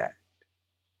react to that,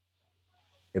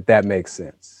 if that makes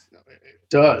sense. It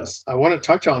does. I want to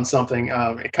touch on something.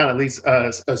 It kind of leads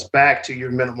us back to your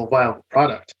minimal viable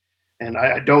product. And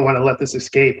I don't want to let this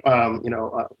escape.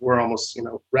 We're almost,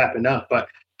 wrapping up, but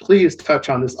please touch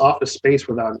on this office space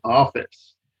without an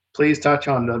office. Please touch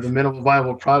on the minimal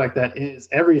viable product that is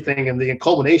everything and the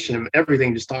culmination of everything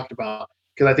you just talked about,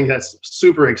 because I think that's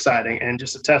super exciting and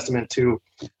just a testament to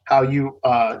how you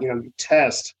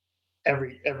test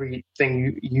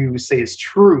everything you say is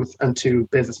truth into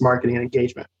business marketing and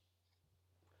engagement.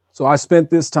 So I spent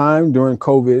this time during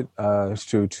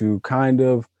COVID to kind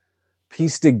of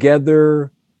piece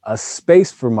together a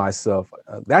space for myself.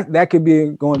 That could be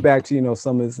going back to,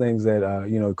 some of the things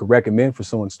that, could recommend for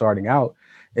someone starting out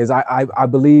is I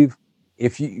believe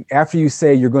after you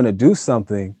say you're going to do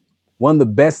something, one of the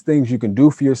best things you can do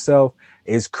for yourself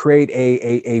is create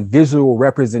a visual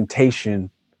representation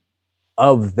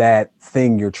of that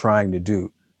thing you're trying to do.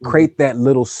 Mm-hmm. Create that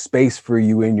little space for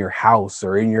you in your house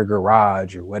or in your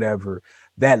garage or whatever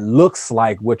that looks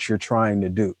like what you're trying to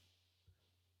do.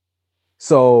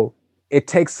 So it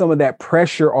takes some of that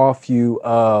pressure off you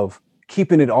of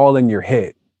keeping it all in your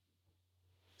head.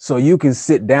 So you can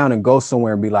sit down and go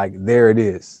somewhere and be like, there it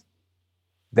is.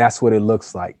 That's what it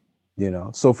looks like, you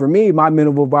know? So for me, my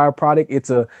minimal vibe product,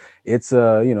 it's a,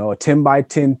 you know, a 10 by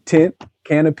 10 tent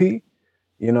canopy,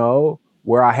 you know,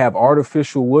 where I have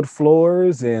artificial wood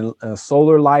floors and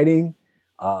solar lighting,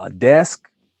 a desk,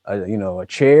 you know, a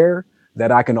chair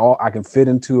that I can fit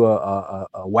into a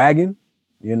wagon,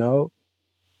 you know,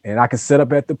 and I can set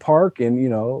up at the park and, you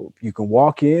know, you can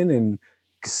walk in and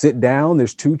sit down.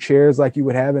 There's 2 chairs like you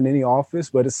would have in any office,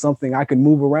 but it's something I can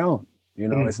move around, you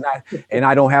know, it's not, and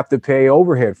I don't have to pay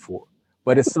overhead for,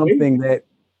 but it's something that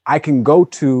I can go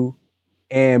to.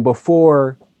 And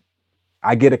before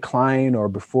I get a client or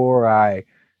before I,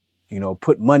 you know,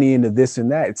 put money into this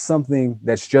and that, it's something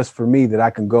that's just for me that I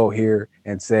can go here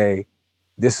and say,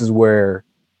 this is where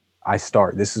I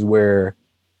start. This is where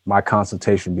my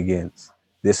consultation begins.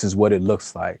 This is what it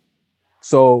looks like.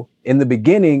 So in the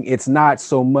beginning, it's not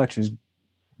so much as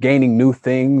gaining new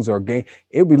things or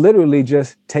it'd be literally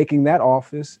just taking that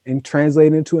office and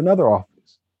translating it into another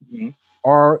office. Mm-hmm.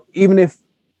 Or even if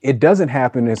it doesn't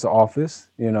happen as an office,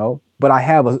 you know, but I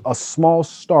have a small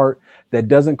start that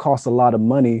doesn't cost a lot of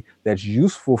money, that's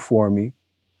useful for me,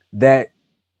 that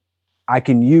I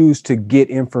can use to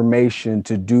get information,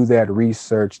 to do that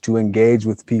research, to engage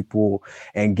with people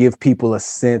and give people a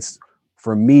sense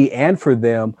for me and for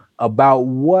them about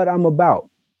what I'm about,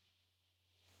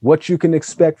 what you can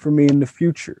expect from me in the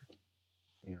future.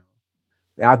 You know,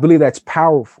 and I believe that's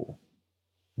powerful.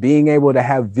 Being able to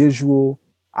have visual,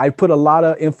 I put a lot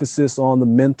of emphasis on the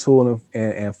mental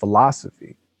and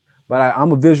philosophy, but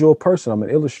I'm a visual person. I'm an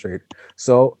illustrator.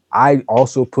 So I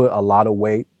also put a lot of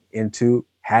weight into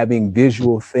having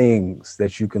visual things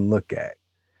that you can look at.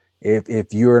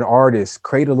 If you're an artist,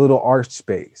 create a little art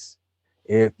space.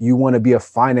 If you want to be a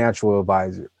financial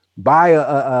advisor, buy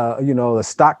a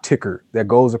stock ticker that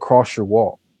goes across your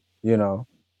wall, you know,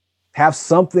 have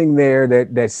something there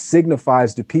that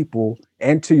signifies to people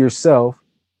and to yourself,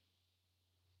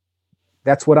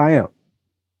 that's what I am.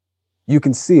 You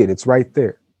can see it. It's right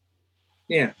there.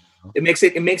 Yeah. It makes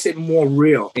it more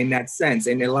real in that sense.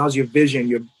 And it allows your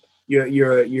vision,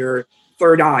 your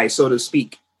third eye, so to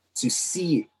speak, to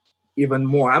see it even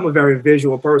more. I'm a very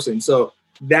visual person. So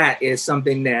that is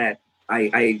something that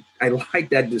I like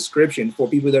that description for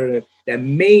people that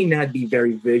may not be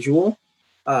very visual.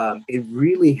 It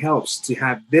really helps to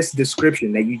have this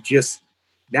description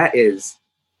that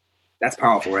that's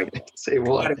powerful, right? Say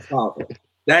what? That is powerful.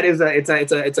 That is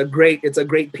it's a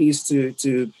great piece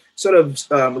to sort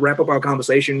of wrap up our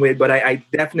conversation with. But I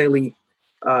definitely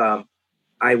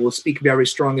I will speak very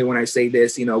strongly when I say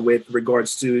this, you know, with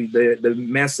regards to the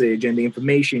message and the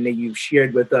information that you've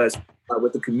shared with us,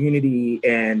 with the community,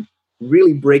 and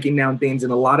really breaking down things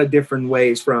in a lot of different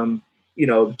ways, from, you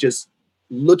know, just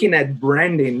looking at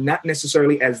branding, not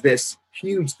necessarily as this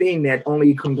huge thing that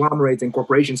only conglomerates and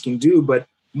corporations can do, but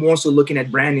more so looking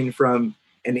at branding from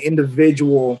an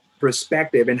individual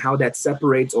perspective and how that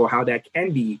separates or how that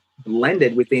can be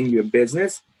blended within your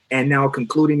business. And now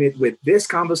concluding it with this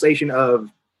conversation of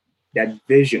that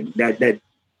vision, that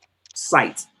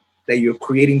sight, that you're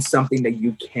creating something that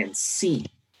you can see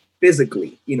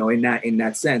physically, you know, in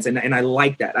that sense. And I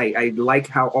like that. I like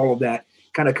how all of that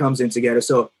kind of comes in together.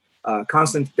 So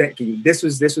Constant, thank you. This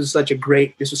was such a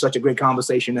great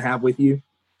conversation to have with you.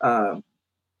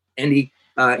 Andy,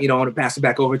 you know, I want to pass it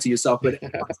back over to yourself, but I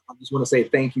just want to say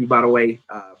thank you, by the way,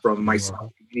 from my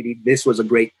community. This was a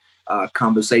great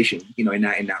conversation, you know, in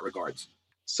that regards.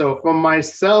 So from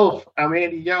myself, I'm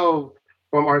Andy Yo,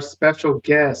 from our special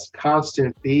guests,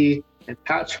 Constant B and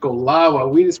Patrick Olawa.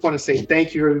 We just want to say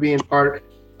thank you for being part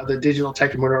of the Digital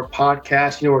Technopreneur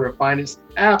podcast. You know where to find us: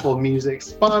 Apple Music,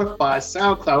 Spotify,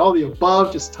 SoundCloud, all the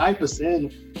above. Just type us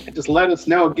in and just let us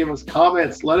know, give us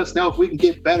comments, let us know if we can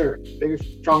get better, bigger,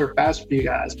 stronger, faster for you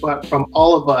guys. But from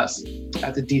all of us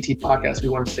at the DT podcast, we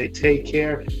want to say take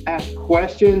care, ask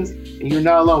questions, and you're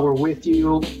not alone. We're with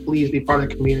you. Please be part of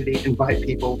the community, invite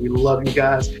people. We love you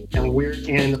guys, and we're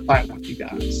in the fight with you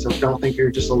guys. So don't think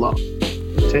you're just alone.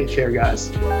 Take care,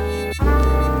 guys.